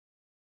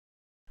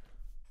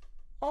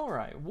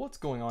Alright, what's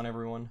going on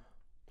everyone?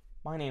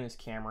 My name is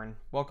Cameron.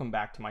 Welcome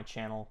back to my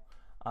channel.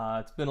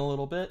 It's been a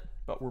little bit,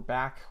 but we're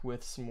back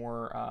with some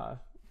more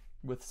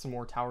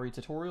Tauri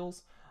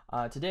tutorials.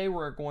 Today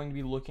we're going to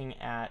be looking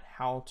at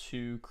how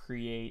to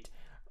create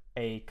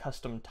a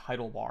custom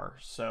title bar.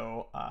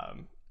 So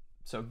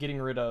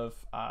getting rid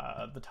of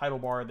the title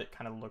bar that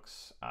kind of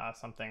looks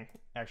something,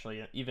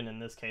 actually even in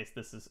this case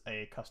this is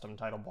a custom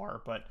title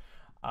bar, but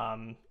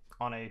on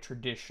a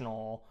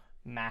traditional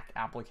Mac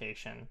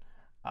application,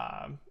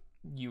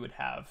 you would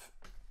have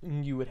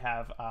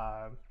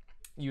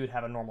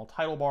a normal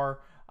title bar.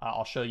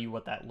 I'll show you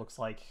what that looks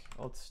like.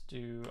 Let's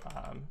do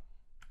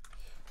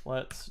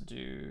let's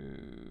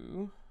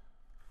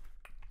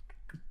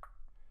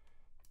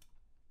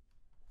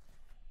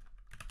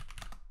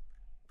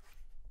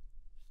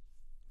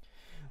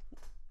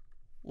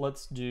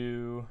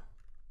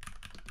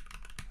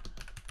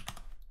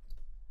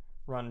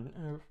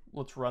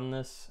run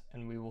this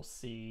and we will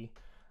see,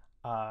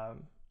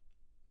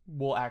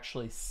 we'll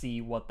actually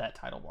see what that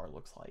title bar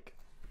looks like.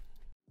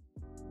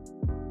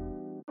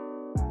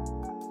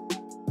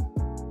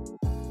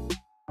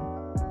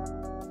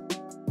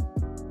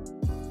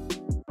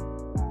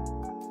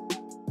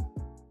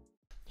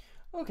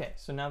 Okay,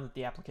 so now that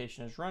the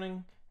application is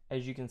running,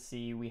 as you can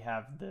see, we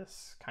have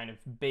this kind of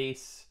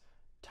base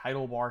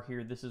title bar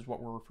here. This is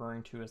what we're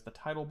referring to as the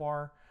title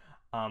bar.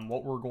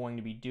 What we're going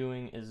to be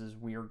doing is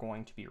we are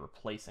going to be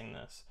replacing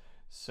this.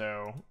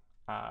 So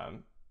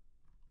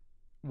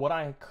what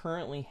I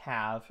currently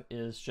have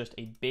is just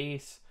a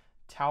base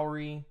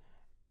Tauri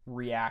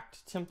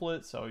React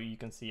template. So you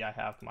can see I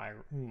have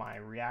my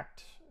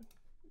React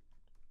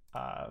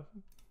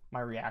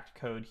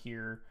code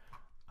here.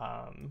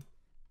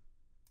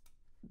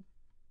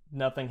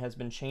 Nothing has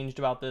been changed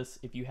about this.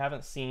 If you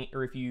haven't seen,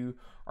 or if you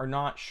are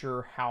not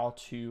sure how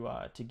to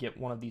get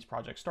one of these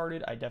projects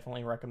started, I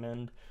definitely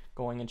recommend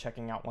going and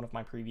checking out one of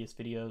my previous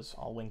videos.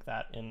 I'll link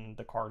that in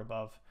the card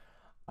above.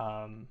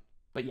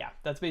 But yeah,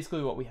 that's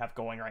basically what we have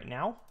going right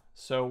now.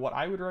 So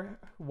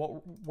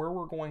where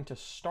we're going to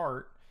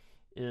start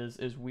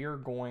is we are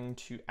going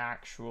to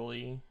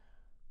actually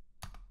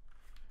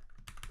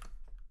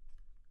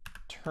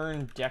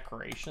turn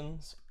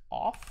decorations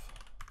off.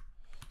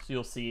 So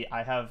you'll see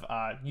I have,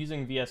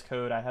 using VS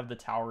Code, I have the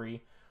Tauri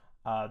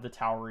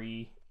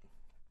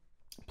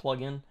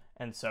plugin,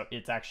 and so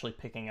it's actually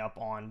picking up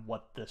on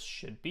what this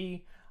should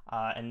be.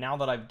 And now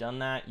that I've done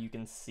that, you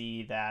can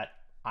see that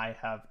I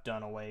have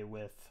done away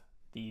with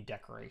the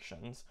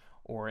decorations,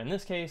 or in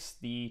this case,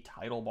 the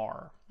title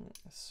bar.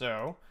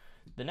 So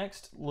the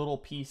next little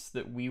piece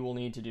that we will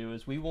need to do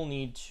is we will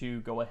need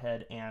to go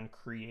ahead and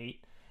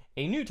create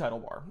a new title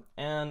bar.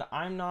 And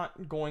I'm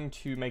not going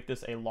to make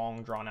this a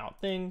long drawn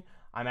out thing.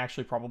 I'm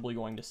actually probably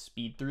going to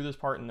speed through this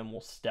part and then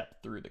we'll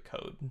step through the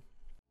code.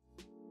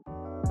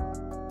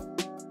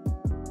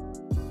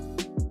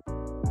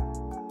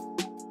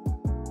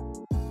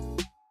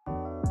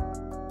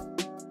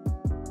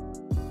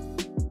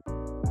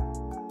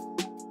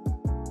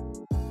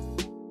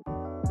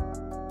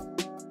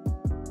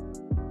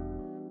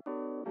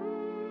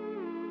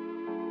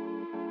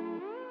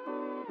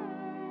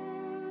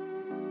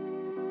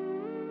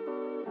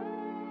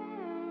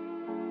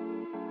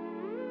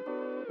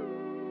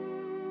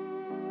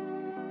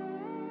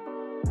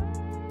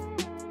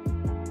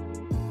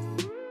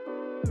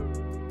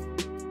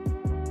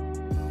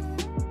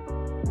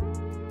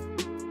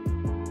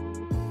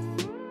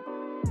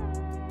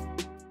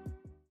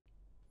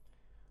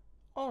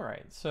 All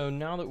right, so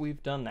now that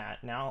we've done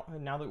that, now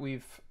that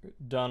we've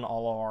done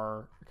all of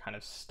our kind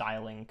of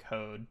styling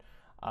code,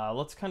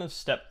 let's kind of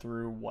step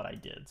through what I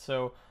did.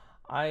 So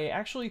I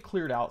actually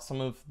cleared out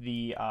some of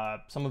the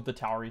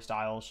Tauri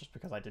styles just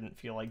because I didn't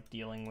feel like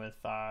dealing with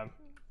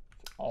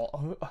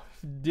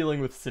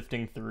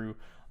sifting through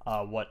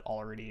what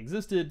already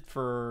existed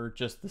for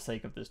just the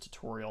sake of this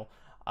tutorial.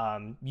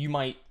 You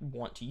might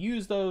want to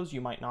use those,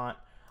 you might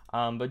not,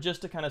 but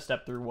just to kind of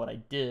step through what I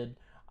did.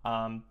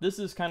 This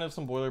is kind of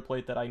some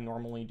boilerplate that I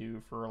normally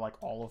do for like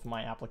all of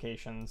my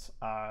applications.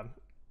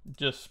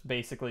 Just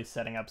basically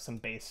setting up some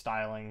base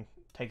styling,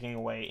 taking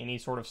away any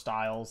sort of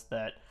styles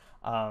that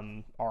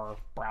are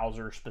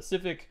browser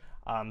specific.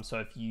 So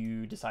if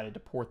you decided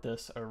to port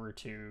this over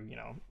to,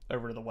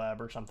 over to the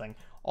web or something,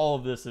 all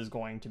of this is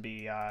going to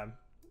be,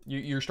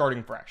 you're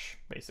starting fresh,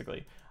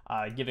 basically.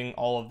 Giving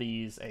all of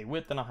these a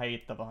width and a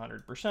height of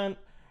 100%.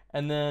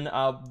 And then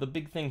the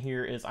big thing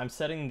here is I'm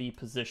setting the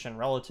position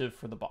relative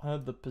for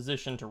the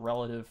position to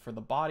relative for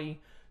the body,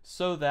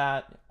 so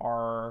that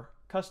our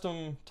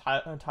custom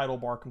title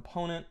bar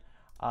component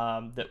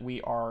that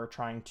we are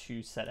trying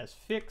to set as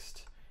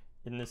fixed,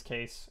 in this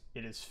case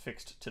it is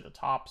fixed to the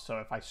top. So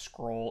if I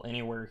scroll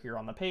anywhere here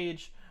on the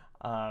page,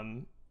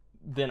 then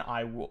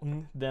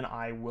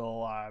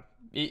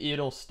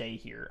it'll stay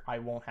here. I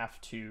won't have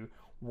to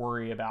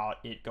worry about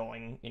it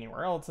going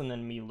anywhere else and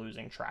then me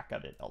losing track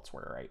of it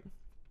elsewhere, right?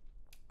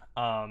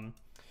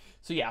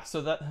 So yeah,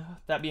 so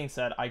that being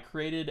said, I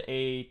created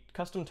a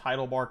custom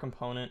title bar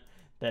component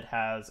that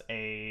has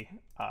a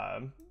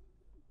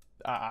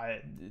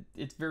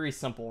it's very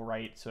simple,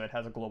 right? So it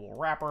has a global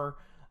wrapper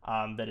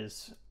that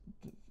is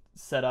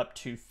set up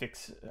to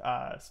fix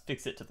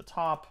it to the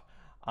top.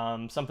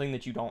 Something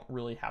that you don't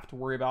really have to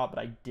worry about, but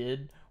I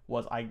did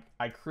was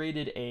I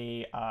created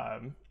a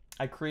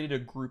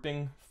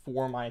grouping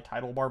for my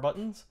title bar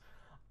buttons,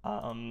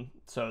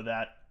 so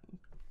that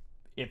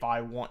if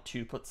I want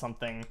to put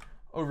something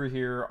over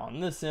here on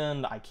this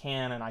end, I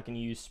can, and I can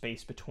use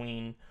space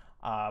between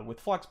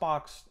with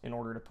Flexbox in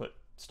order to put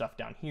stuff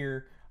down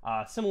here,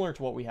 similar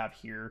to what we have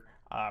here,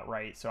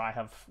 right? So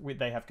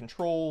they have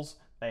controls,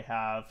 they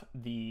have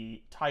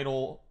the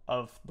title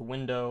of the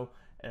window,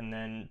 and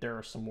then there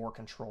are some more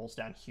controls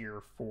down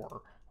here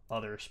for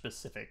other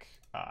specific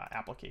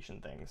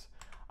application things.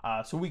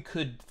 So we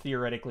could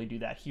theoretically do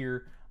that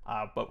here,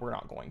 but we're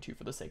not going to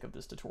for the sake of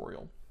this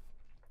tutorial.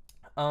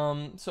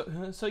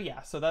 So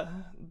yeah, so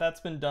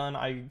that's been done.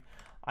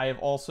 I have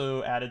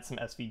also added some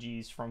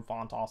SVGs from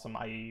Font Awesome.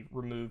 I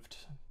removed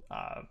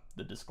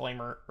the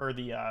disclaimer, or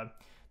the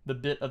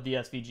bit of the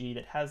SVG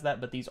that has that,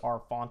 but these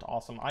are Font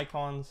Awesome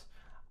icons.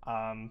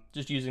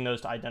 Just using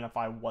those to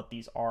identify what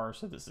these are.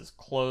 So this is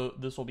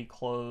this will be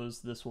close,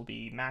 this will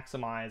be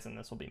maximize, and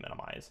this will be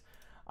minimize.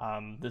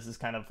 This is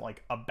kind of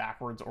like a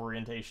backwards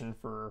orientation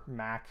for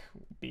Mac,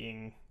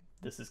 being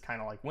this is kind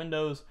of like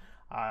Windows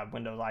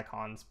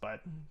icons.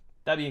 But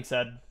that being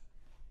said,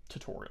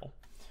 tutorial.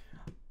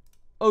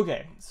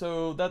 Okay,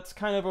 so that's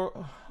kind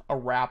of a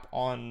wrap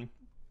on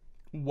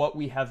what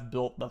we have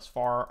built thus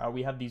far.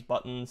 We have these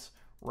buttons,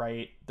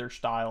 right? They're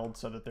styled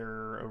so that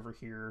they're over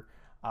here,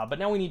 but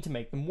now we need to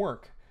make them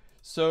work.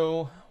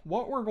 So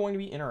what we're going to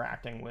be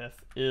interacting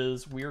with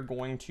is we're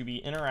going to be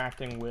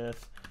interacting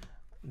with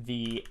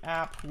the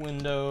app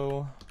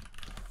window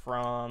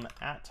from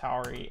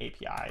 @Tauri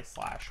API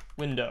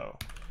 /window.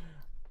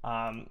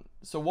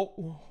 So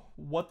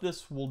what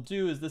this will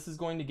do is this is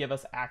going to give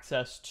us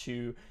access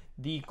to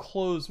the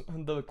close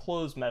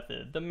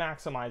method, the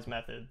maximize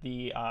method,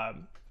 the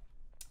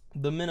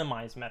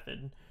minimize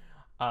method,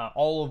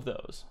 all of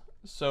those.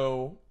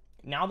 So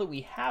now that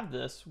we have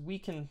this, we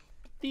can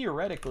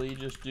theoretically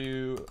just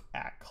do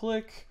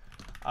 @click,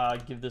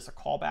 give this a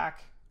callback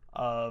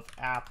of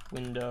app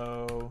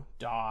window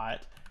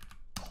dot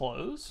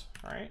close,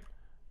 right?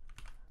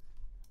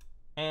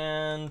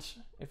 And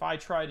if I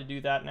try to do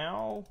that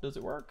now, does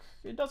it work?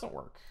 It doesn't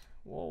work.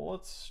 Well,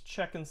 let's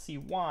check and see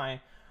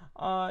why.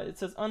 It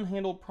says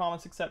unhandled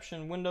promise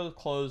exception, window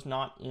closed,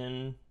 not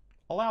in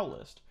allow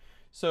list.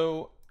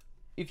 So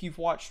if you've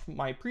watched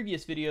my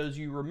previous videos,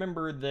 you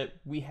remember that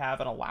we have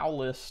an allow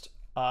list,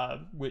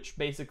 which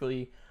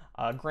basically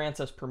grants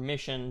us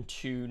permission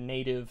to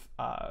native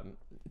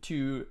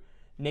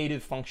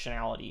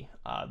functionality.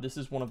 This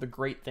is one of the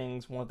great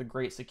things, one of the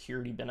great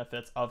security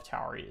benefits of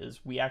Tauri, is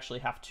we actually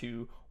have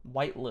to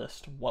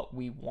whitelist what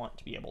we want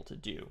to be able to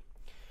do.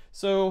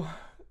 So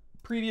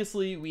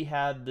previously we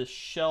had this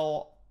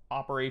shell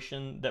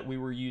operation that we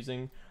were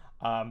using.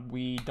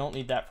 We don't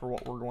need that for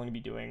what we're going to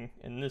be doing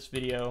in this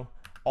video.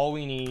 All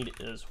we need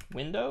is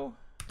window.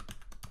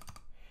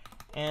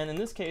 And in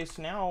this case,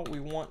 now we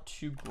want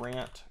to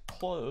grant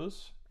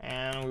close,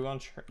 and we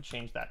want to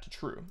change that to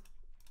true.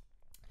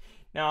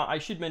 Now, I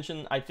should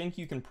mention, I think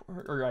you can,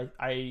 or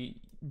I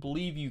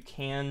believe you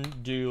can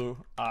do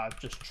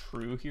just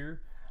true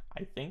here,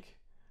 I think.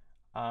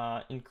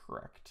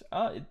 Incorrect.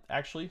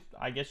 Actually,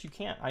 I guess you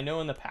can't. I know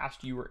in the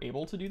past you were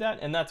able to do that,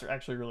 and that's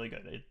actually really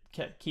good.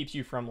 It keeps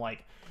you from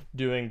like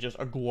doing just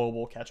a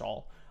global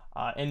catch-all.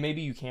 And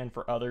maybe you can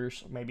for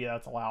others, maybe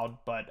that's allowed,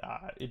 but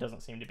it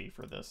doesn't seem to be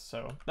for this.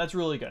 So that's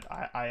really good.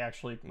 I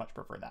actually much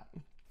prefer that.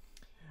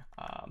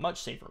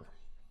 Much safer.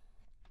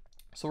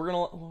 So we're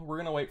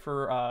gonna wait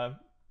for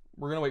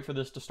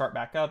this to start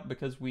back up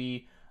because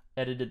we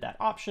edited that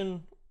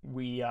option.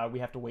 We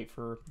have to wait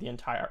for the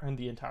entire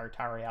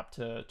Tauri app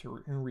to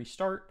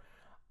restart.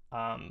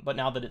 But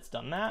now that it's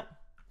done that,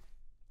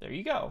 there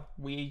you go.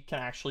 We can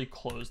actually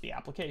close the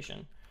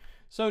application.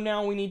 So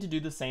now we need to do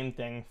the same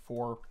thing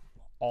for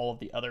all of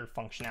the other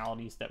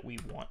functionalities that we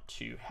want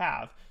to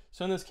have.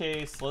 So in this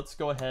case, let's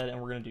go ahead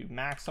and we're going to do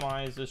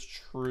maximize as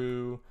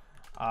true.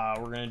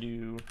 We're going to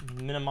do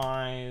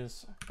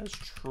minimize as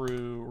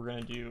true. We're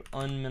going to do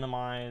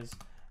unminimize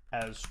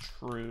as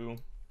true.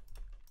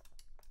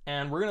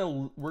 And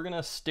we're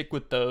gonna stick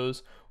with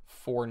those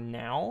for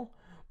now,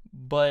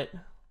 but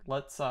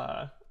let's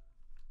go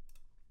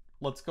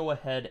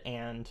ahead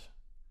and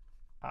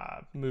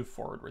move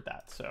forward with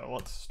that. So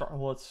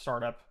let's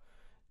start up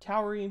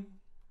Tauri.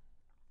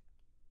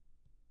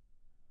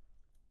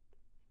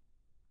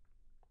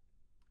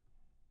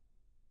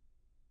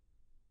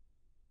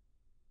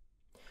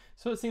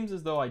 So it seems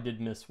as though I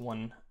did miss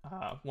one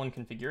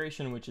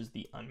configuration, which is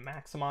the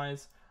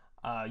unmaximize.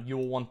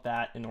 You'll want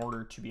that in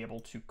order to be able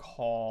to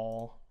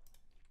call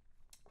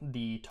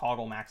the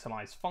toggle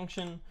maximize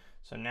function.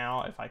 So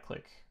now if I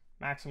click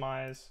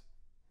maximize,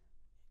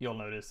 you'll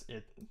notice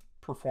it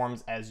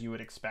performs as you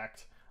would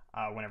expect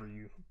whenever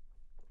you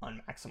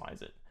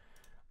unmaximize it.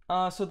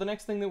 So the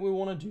next thing that we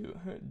want to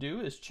do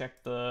is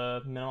check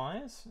the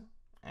minimize,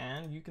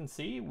 and you can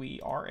see we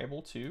are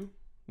able to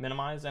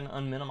minimize and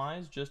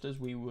unminimize just as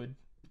we would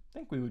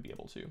think we would be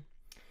able to.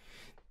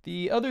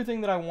 The other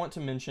thing that I want to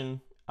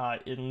mention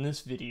in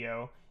this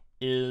video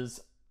is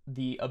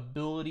the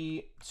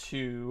ability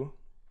to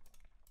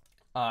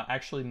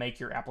actually make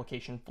your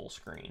application full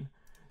screen.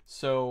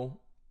 So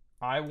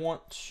I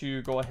want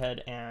to go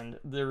ahead, and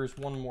there's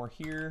one more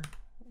here.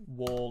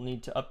 We'll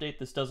need to update.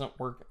 This doesn't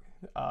work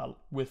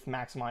with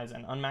maximize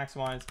and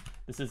unmaximize.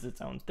 This is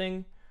its own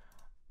thing,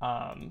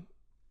 and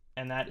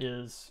that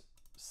is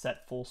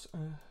set full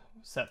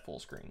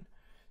screen.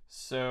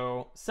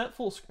 So set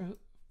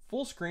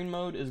full screen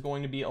mode is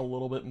going to be a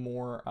little bit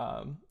more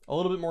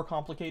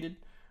complicated,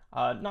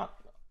 not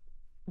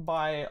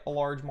by a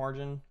large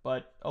margin,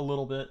 but a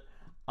little bit.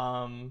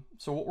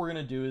 So what we're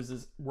going to do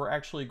is we're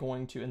actually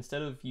going to,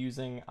 instead of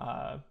using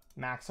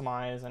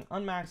maximize and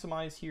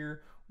unmaximize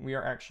here, we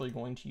are actually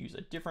going to use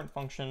a different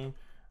function.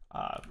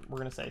 We're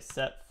going to say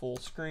set full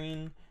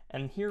screen,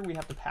 and here we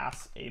have to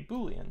pass a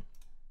Boolean.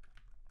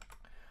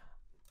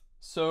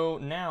 So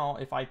now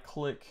if I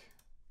click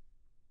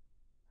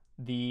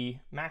the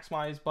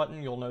maximize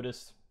button, you'll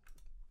notice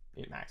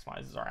it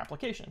maximizes our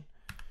application.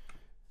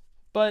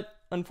 But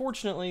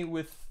unfortunately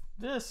with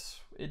this,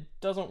 it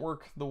doesn't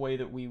work the way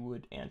that we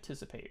would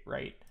anticipate,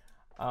 right?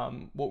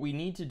 What we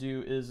need to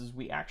do is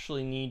we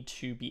actually need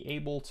to be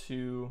able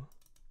to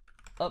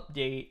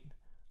update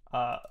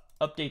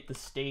the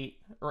state,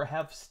 or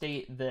have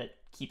state that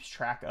keeps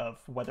track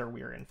of whether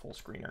we're in full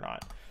screen or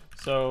not.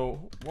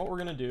 So what we're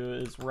going to do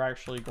is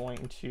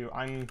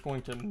I'm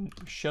going to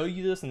show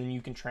you this, and then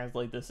you can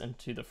translate this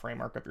into the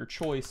framework of your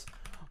choice.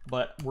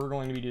 But we're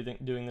going to be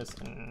doing this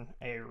in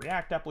a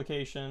React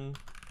application.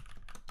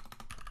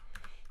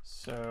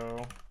 So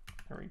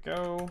here we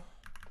go.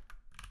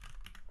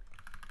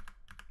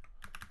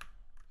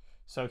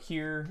 So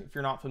here, if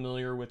you're not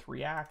familiar with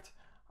React,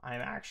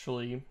 I'm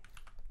actually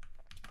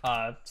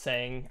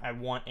saying I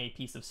want a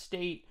piece of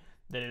state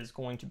that is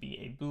going to be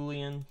a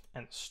Boolean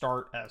and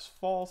start as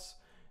false.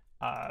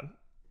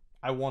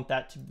 I want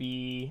that to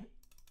be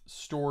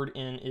stored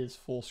in is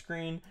full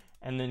screen,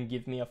 and then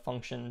give me a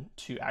function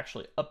to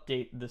actually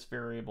update this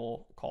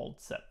variable called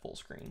set full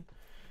screen.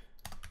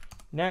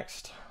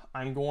 Next,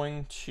 I'm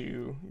going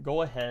to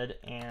go ahead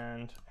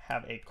and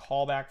have a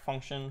callback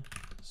function.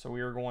 So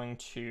we are going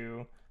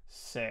to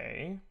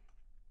say,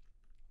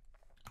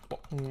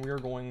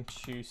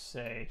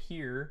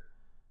 here,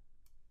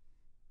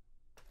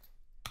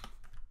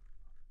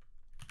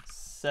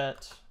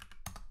 set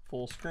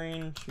full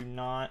screen to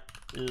not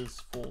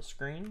is full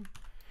screen.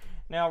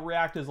 Now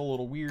React is a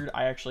little weird.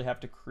 I actually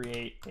have to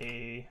create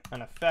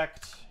an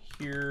effect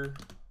here.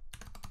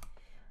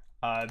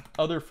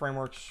 Other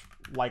frameworks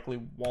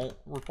likely won't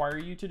require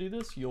you to do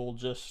this. You'll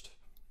just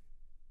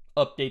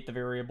update the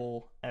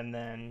variable and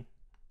then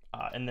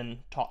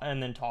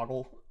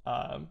toggle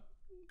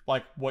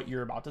like what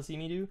you're about to see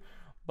me do.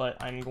 But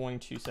I'm going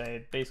to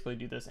say basically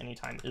do this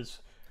anytime is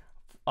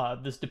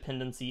this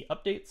dependency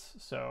updates.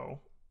 So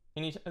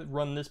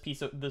run this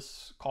piece of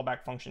this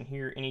callback function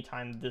here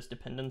anytime this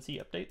dependency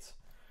updates.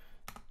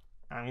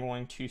 I'm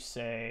going to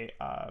say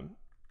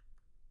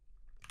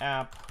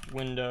app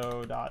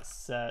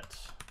window.set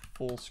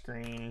full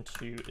screen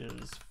to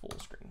is full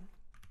screen.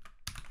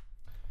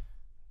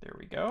 There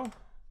we go.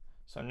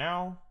 So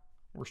now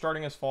we're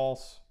starting as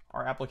false.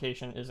 Our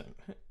application isn't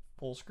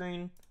full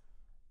screen.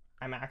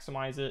 I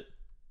maximize it,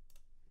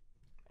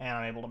 and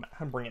I'm able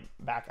to bring it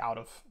back out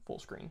of full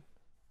screen.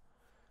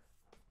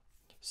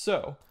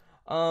 So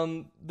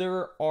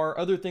there are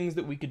other things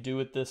that we could do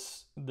with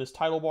this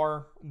title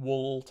bar.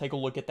 We'll take a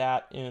look at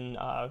that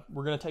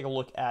we're going to take a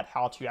look at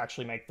how to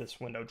actually make this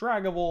window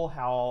draggable,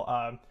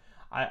 how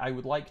I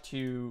would like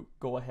to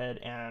go ahead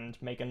and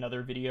make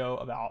another video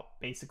about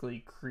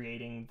basically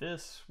creating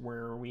this,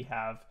 where we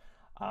have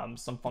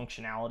some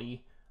functionality,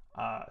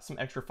 some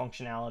extra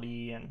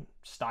functionality and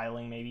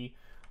styling maybe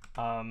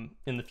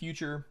in the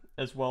future,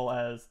 as well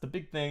as the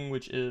big thing,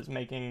 which is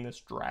making this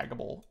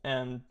draggable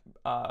and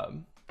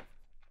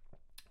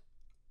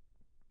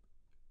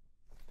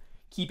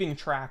keeping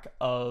track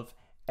of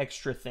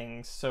extra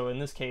things. So in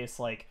this case,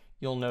 like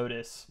you'll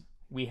notice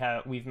we've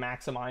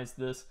maximized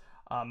this.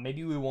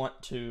 Maybe we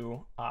want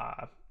to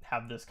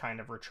have this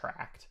kind of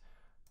retract.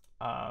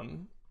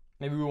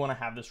 Maybe we want to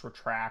have this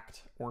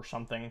retract or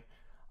something,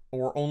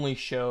 or only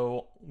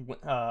show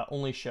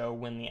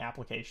when the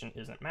application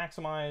isn't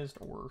maximized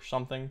or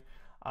something.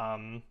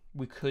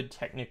 We could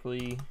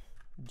technically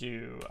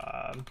do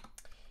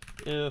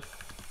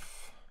if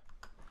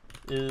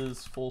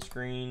is full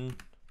screen,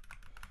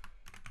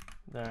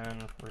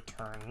 then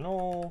return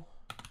null,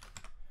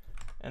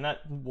 and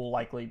that will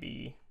likely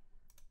be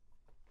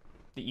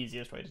the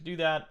easiest way to do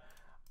that.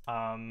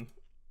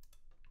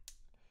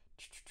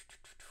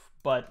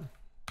 But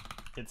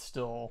it's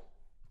still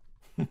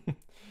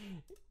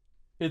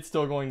it's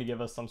still going to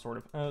give us some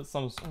sort of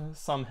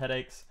some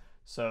headaches.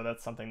 So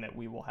that's something that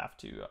we'll have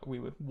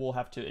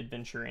to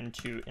adventure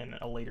into in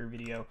a later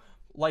video,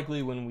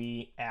 likely when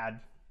we add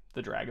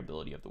the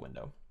draggability of the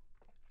window.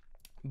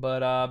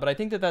 But I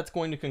think that that's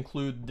going to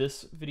conclude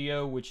this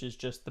video, which is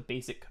just the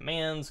basic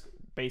commands,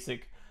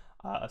 basic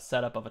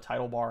setup of a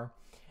title bar.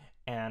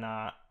 And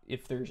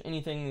if there's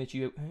anything that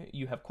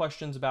you have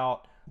questions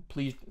about,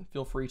 please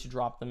feel free to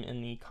drop them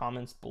in the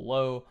comments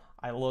below.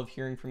 I love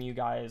hearing from you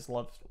guys.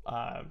 Love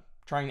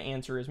trying to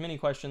answer as many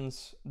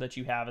questions that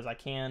you have as I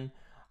can.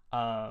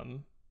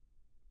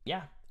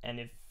 Yeah, and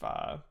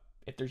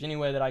if there's any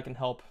way that I can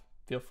help,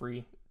 feel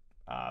free.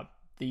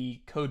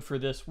 The code for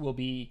this will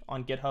be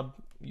on GitHub.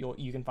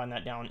 You can find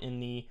that down in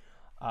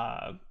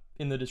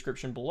the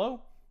description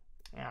below.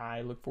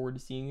 I look forward to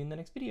seeing you in the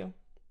next video.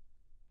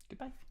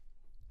 Goodbye.